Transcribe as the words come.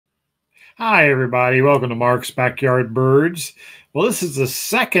Hi, everybody. Welcome to Mark's Backyard Birds. Well, this is the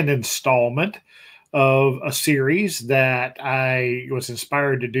second installment of a series that I was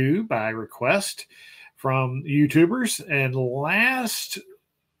inspired to do by request from YouTubers. And last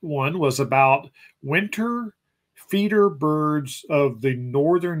one was about winter feeder birds of the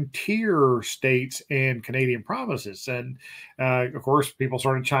northern tier states and Canadian provinces. And of course, people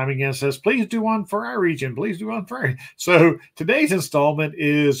started chiming in and says, please do one for our region. Please do one for our. So today's installment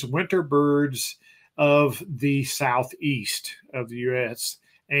is winter birds of the southeast of the U.S.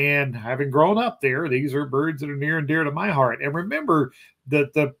 And having grown up there, these are birds that are near and dear to my heart. And remember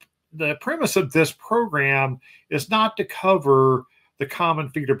that the premise of this program is not to cover the common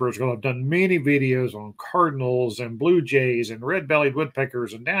feeder birds. I've done many videos on cardinals and blue jays and red-bellied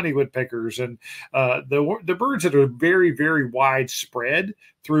woodpeckers and downy woodpeckers and the birds that are very, very widespread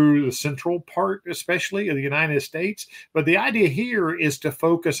through the central part, especially of the United States. But the idea here is to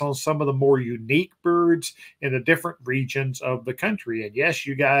focus on some of the more unique birds in the different regions of the country. And yes,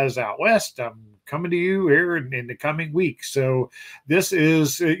 you guys out west, I'm coming to you here in the coming weeks. So this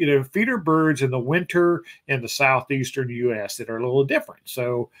is, feeder birds in the winter in the southeastern U.S. that are a little different.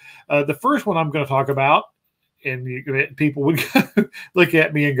 So the first one I'm going to talk about, and people would look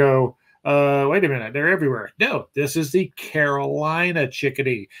at me and go, wait a minute, they're everywhere. No, this is the Carolina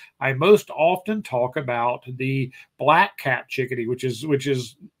chickadee. I most often talk about the black-capped chickadee, which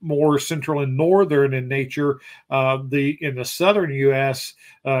is more central and northern in nature. In the southern U.S.,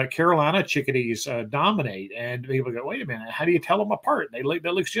 Carolina chickadees dominate, and people go, wait a minute, how do you tell them apart?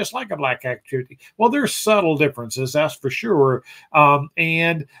 That looks just like a black-capped chickadee. Well, there's subtle differences, that's for sure.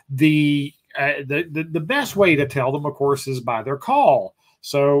 And the best way to tell them, of course, is by their call.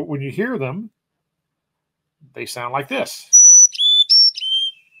 So when you hear them, they sound like this.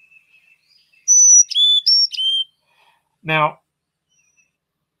 Now,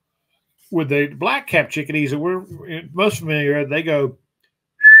 with the black-capped chickadees that we're most familiar, they go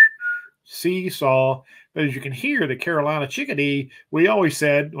seesaw. But as you can hear, the Carolina chickadee, we always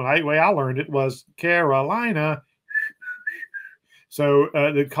said, the way I learned it was Carolina. So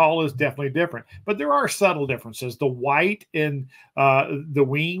the call is definitely different, but there are subtle differences. The white in the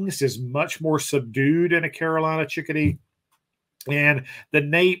wings is much more subdued in a Carolina chickadee, and the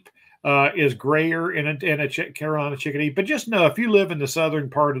nape is grayer in a Carolina chickadee. But just know, if you live in the southern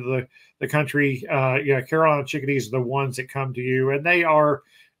part of the country, Carolina chickadees are the ones that come to you, and they are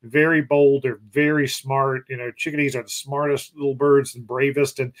very bold. They're very smart. Chickadees are the smartest little birds and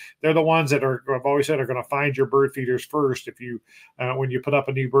bravest, and they're the ones that I've always said, are going to find your bird feeders first. If you, when you put up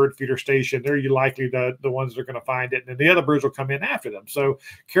a new bird feeder station, they're likely the ones that are going to find it, and the other birds will come in after them. So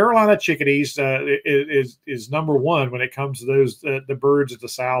Carolina chickadees is number one when it comes to those the birds of the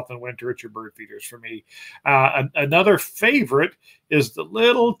South and winter. It's your bird feeders for me. Another favorite is the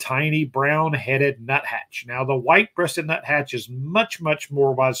little tiny brown-headed nuthatch. Now, the white-breasted nuthatch is much, much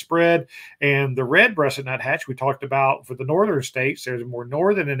more widespread, and the red-breasted nuthatch we talked about for the northern states, they're more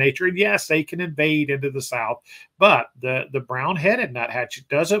northern in nature, and yes, they can invade into the South, but the brown-headed nuthatch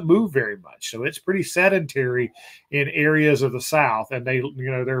doesn't move very much, so it's pretty sedentary in areas of the South, and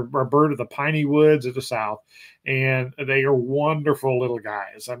they're a bird of the piney woods of the South, and they are wonderful little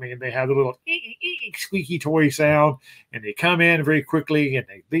guys. I mean, they have the little squeaky toy sound, and they come in very quickly and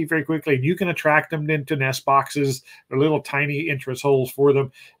they leave very quickly, and you can attract them into nest boxes. They're little tiny entrance holes for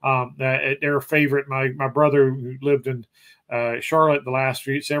them. They're a favorite. My brother, who lived in Charlotte the last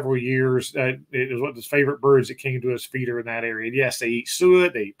several years, it was one of his favorite birds that came to his feeder in that area. And yes, they eat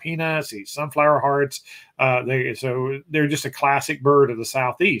suet, they eat peanuts, they eat sunflower hearts. So they're just a classic bird of the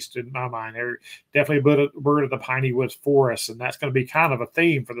Southeast in my mind. They're definitely a bird of the piney woods forests, and that's going to be kind of a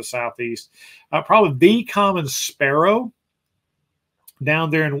theme for the Southeast. Probably the common sparrow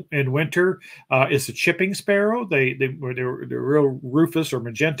down there in winter is the chipping sparrow. They're real rufous or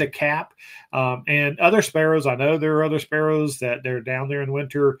magenta cap, and other sparrows. I know there are other sparrows that they're down there in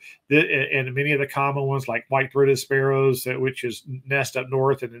winter, and many of the common ones like white-throated sparrows, which is nest up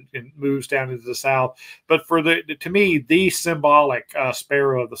north and moves down into the South. But to me, the symbolic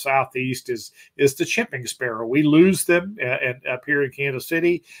sparrow of the Southeast is the chipping sparrow. We lose them up here in Kansas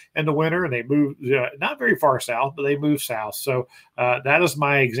City in the winter, and they move not very far south, but they move south. So that is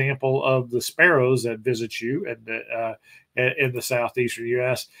my example of the sparrows that visit you in the southeastern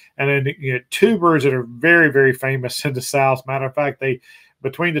U.S. And then two birds that are very, very famous in the South. Matter of fact,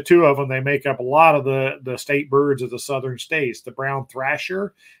 between the two of them, they make up a lot of the state birds of the southern states, the brown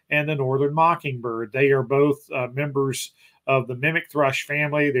thrasher and the northern mockingbird. They are both members of the mimic thrush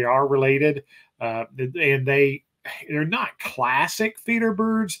family. They are related, and they they're not classic feeder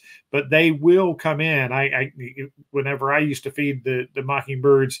birds, but they will come in. Whenever I used to feed the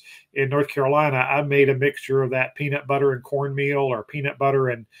mockingbirds in North Carolina, I made a mixture of that peanut butter and cornmeal, or peanut butter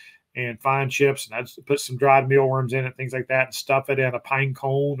and fine chips, and I'd put some dried mealworms in it, things like that, and stuff it in a pine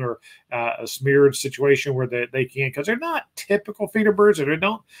cone or a smeared situation where they can, because they're not typical feeder birds, or they're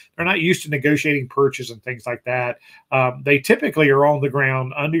not used to negotiating perches and things like that. They typically are on the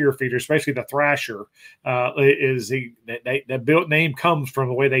ground under your feeder, especially the Thrasher. The built name comes from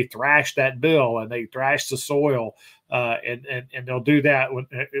the way they thrash that bill, and they thrash the soil. And they'll do that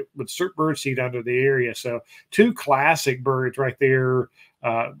with certain bird seed under the area. So two classic birds right there.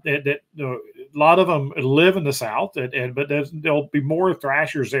 A lot of them live in the South, but there'll be more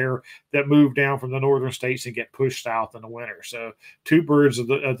thrashers there that move down from the northern states and get pushed south in the winter. So two birds of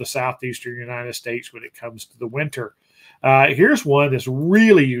the southeastern United States when it comes to the winter. Here's one that's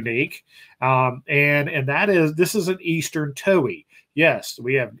really unique, and this is an eastern towhee. Yes,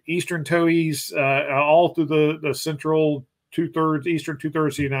 we have eastern towhees all through the central eastern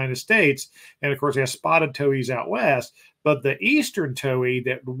two-thirds of the United States, and of course, we have spotted towhees out west. But the eastern towhee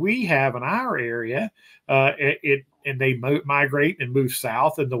that we have in our area, and they migrate and move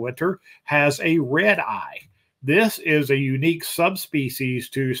south in the winter, has a red eye. This is a unique subspecies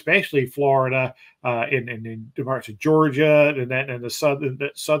to especially Florida, in parts of Georgia, and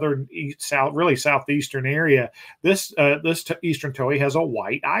the southern south, really southeastern area. This eastern towhee has a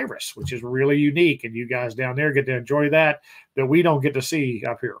white iris, which is really unique, and you guys down there get to enjoy that we don't get to see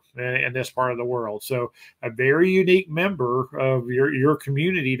up here in this part of the world. So a very unique member of your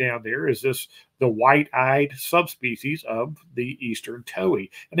community down there is the white-eyed subspecies of the eastern towhee.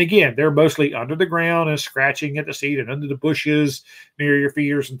 And again, they're mostly under the ground and scratching at the seed and under the bushes near your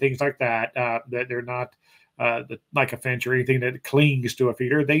feeders and things like that. That they're not like a finch or anything that clings to a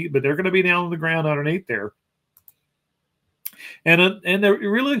feeder. But they're going to be down on the ground underneath there. And they're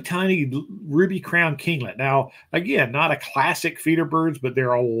really tiny ruby crowned kinglet. Now, again, not a classic feeder birds, but there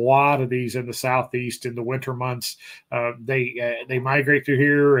are a lot of these in the southeast in the winter months. They migrate through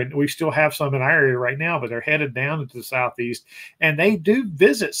here, and we still have some in our area right now, but they're headed down into the southeast, and they do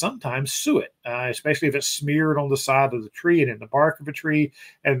visit sometimes suet, especially if it's smeared on the side of the tree and in the bark of a tree.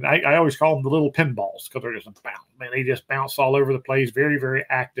 And I always call them the little pinballs, because they're just they just bounce all over the place. Very, very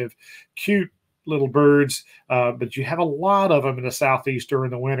active, cute little birds, but you have a lot of them in the southeast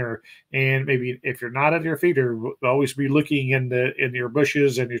during the winter. And maybe if you're not at your feeder, always be looking in your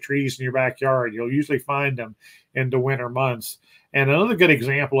bushes and your trees in your backyard. You'll usually find them in the winter months. And another good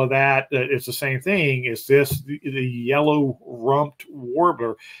example of that, it's the same thing, is the yellow-rumped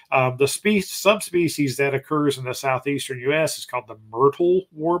warbler. The subspecies that occurs in the southeastern U.S. is called the Myrtle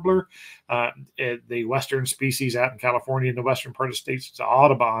warbler. The western species out in California, in the western part of the states, it's the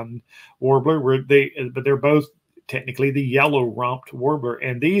Audubon warbler, but they're both technically the yellow-rumped warbler.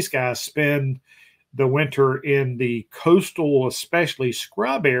 And these guys spend the winter in the coastal, especially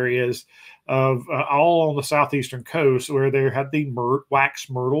scrub areas of all on the southeastern coast, where they have the wax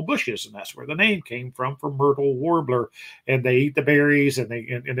myrtle bushes, and that's where the name came from, for Myrtle warbler. And they eat the berries, and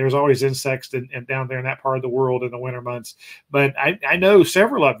there's always insects and down there in that part of the world in the winter months. But I know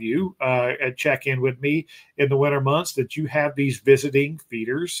several of you check in with me in the winter months that you have these visiting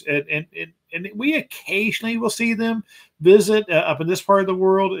feeders, and we occasionally will see them visit up in this part of the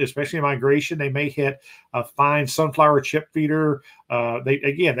world, especially in migration. They may hit a fine sunflower chip feeder.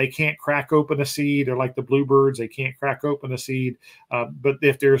 They can't crack open a seed, or like the bluebirds, they can't crack open a seed. But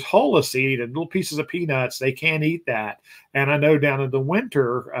if there's hulla seed and little pieces of peanuts, they can eat that. And I know down in the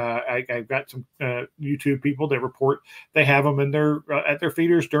winter, I've got some YouTube people that report they have them in at their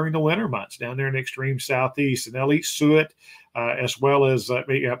feeders during the winter months down there in the extreme southeast, and they'll eat suet, as well as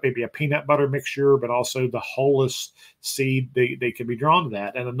maybe a peanut butter mixture, but also the hulless seed. They can be drawn to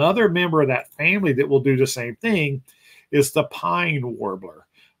that. And another member of that family that will do the same thing is the pine warbler.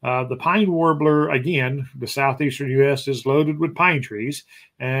 The pine warbler, again, the southeastern U.S. is loaded with pine trees,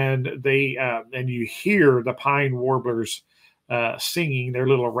 and you hear the pine warblers singing their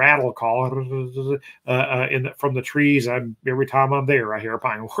little rattle call from the trees. Every time I'm there, I hear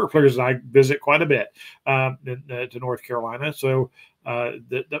pine warblers. I visit quite a bit to North Carolina, so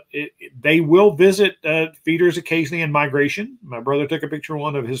they will visit feeders occasionally in migration. My brother took a picture of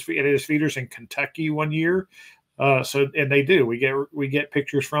one of his feeders in Kentucky one year. And they do. We get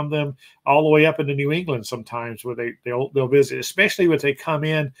pictures from them all the way up into New England sometimes, where they'll visit, especially when they come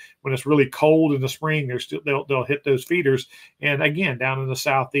in when it's really cold in the spring. They'll hit those feeders. And again, down in the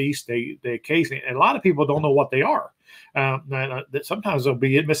southeast, they occasionally, and a lot of people don't know what they are. That sometimes they'll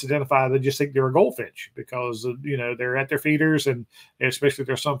be misidentified. They just think they're a goldfinch because they're at their feeders, and especially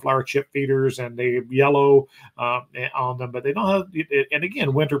their sunflower chip feeders, and they yellow on them, but they don't have. And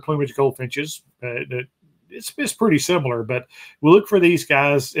again, winter plumage goldfinches. It's pretty similar, but we'll look for these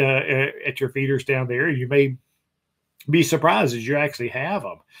guys at your feeders down there. You may be surprised as you actually have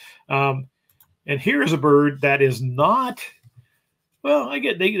them. And here is a bird that is not, well, I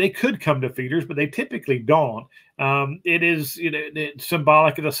get they could come to feeders, but they typically don't. It is it's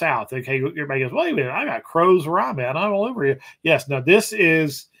symbolic of the South. Okay, everybody goes, wait a minute, I got crows where I'm at. I'm all over here. Yes, now this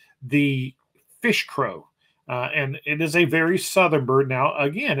is the fish crow. And it is a very southern bird. Now,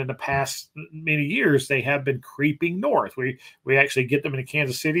 again, in the past many years, they have been creeping north. We actually get them in the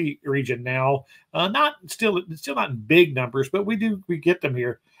Kansas City region now. Still not in big numbers, but we get them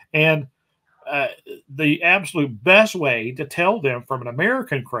here. And the absolute best way to tell them from an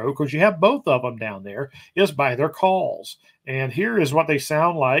American crow, because you have both of them down there, is by their calls. And here is what they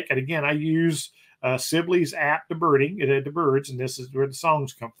sound like. And again, I use Sibley's app to birds, and this is where the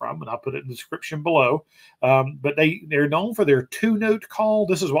songs come from, and I'll put it in the description below. But they're known for their 2-note call.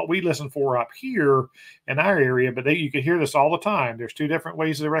 This is what we listen for up here in our area, but you can hear this all the time. There's 2 different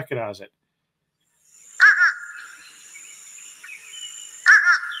ways to recognize it.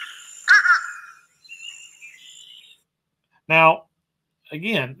 Now,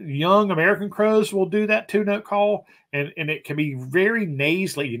 again, young American crows will do that 2-note call, and it can be very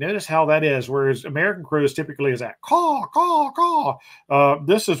nasally. You notice how that is, whereas American crows typically is that caw, caw, caw.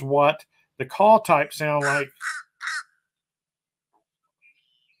 This is what the caw type sound like.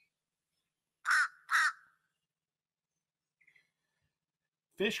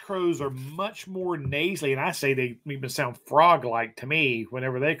 Fish crows are much more nasally, and I say they even sound frog-like to me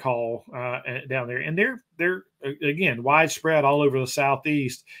whenever they call down there. And they're again widespread all over the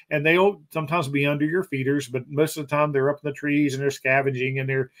Southeast, and they'll sometimes be under your feeders, but most of the time they're up in the trees and they're scavenging, and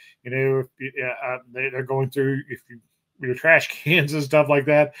they're going through your trash cans and stuff like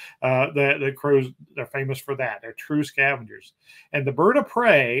that. The crows are famous for that. They're true scavengers, and the bird of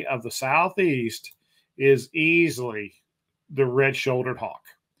prey of the Southeast is easily the red-shouldered hawk.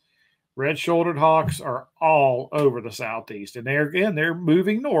 Red-shouldered hawks are all over the Southeast, and they're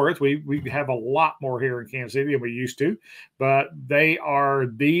moving north. We have a lot more here in Kansas City than we used to, but they are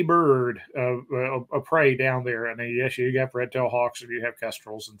the bird of prey down there. And yes, you have red-tailed hawks, and you have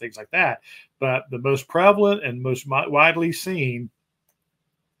kestrels and things like that, but the most prevalent and most widely seen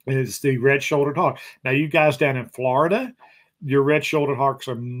is the red-shouldered hawk. Now, you guys down in Florida, your red-shouldered hawks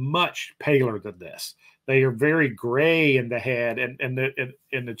are much paler than this. They are very gray in the head, and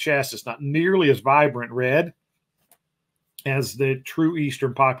in the chest. It's not nearly as vibrant red as the true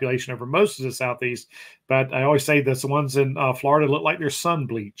eastern population over most of the Southeast. But I always say that the ones in Florida look like they're sun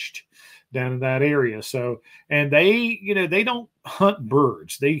bleached down in that area. So, and they don't hunt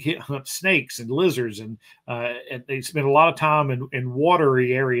birds. They hunt snakes and lizards, and they spend a lot of time in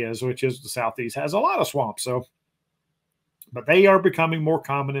watery areas, which is the Southeast has a lot of swamps. So, but they are becoming more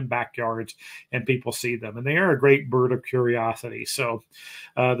common in backyards, and people see them, and they are a great bird of curiosity. So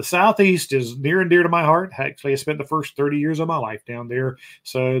the Southeast is near and dear to my heart. Actually, I spent the first 30 years of my life down there.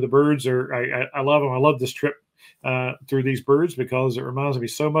 So the birds I love them. I love this trip through these birds because it reminds me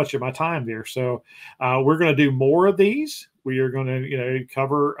so much of my time there. So we're going to do more of these. We are going to,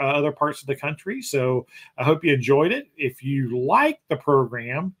 cover other parts of the country. So I hope you enjoyed it. If you like the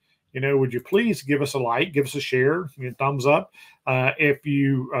program, would you please give us a like, give us a share, thumbs up. If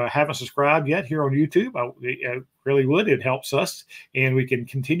you haven't subscribed yet here on YouTube, I really would. It helps us, and we can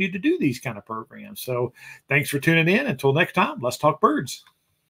continue to do these kind of programs. So thanks for tuning in. Until next time, let's talk birds.